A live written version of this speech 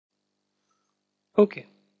Okay,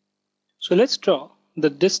 so let's draw the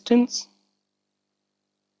distance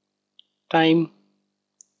time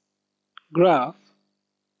graph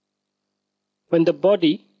when the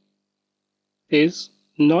body is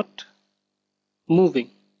not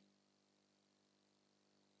moving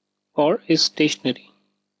or is stationary.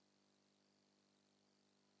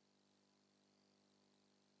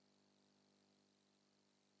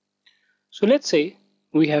 So let's say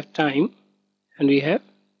we have time and we have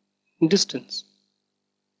distance.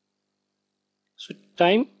 So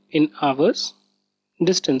time in hours,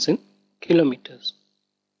 distance in kilometers.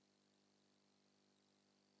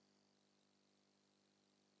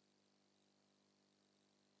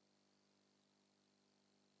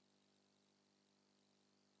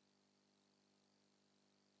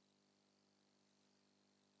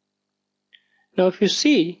 Now if you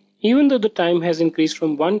see, even though the time has increased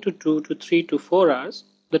from 1 to 2 to 3 to 4 hours,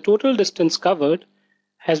 the total distance covered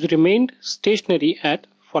has remained stationary at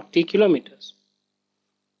 40 kilometers.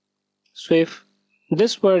 So if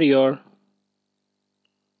this were your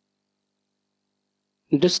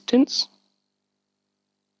distance,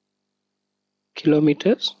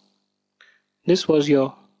 kilometers, this was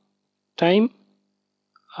your time,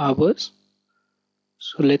 hours.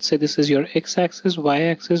 So let's say this is your x-axis,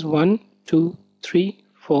 y-axis, 1, 2, 3,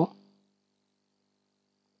 4.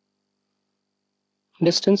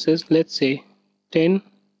 Distance is, let's say, 10,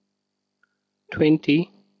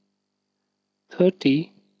 20,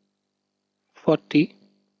 30, 40.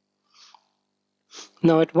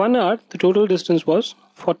 Now at 1 hour, the total distance was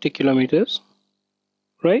 40 kilometers,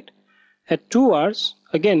 right? At 2 hours,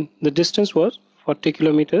 again, the distance was 40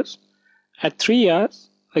 kilometers. At 3 hours,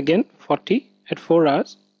 again 40. At 4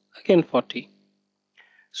 hours, again 40.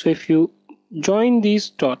 So if you join these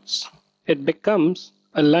dots, it becomes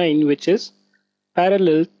a line which is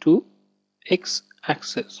parallel to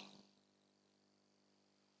x-axis.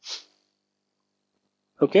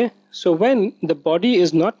 Okay, so when the body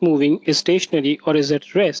is not moving, is stationary or is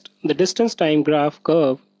at rest, the distance time graph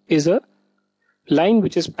curve is a line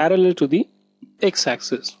which is parallel to the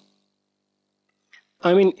x-axis.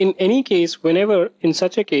 I mean, in any case, whenever in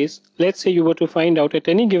such a case, let's say you were to find out at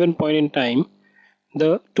any given point in time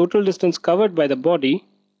the total distance covered by the body,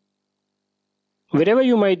 wherever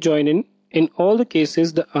you might join in all the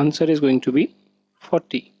cases the answer is going to be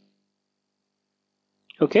 40.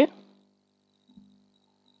 Okay.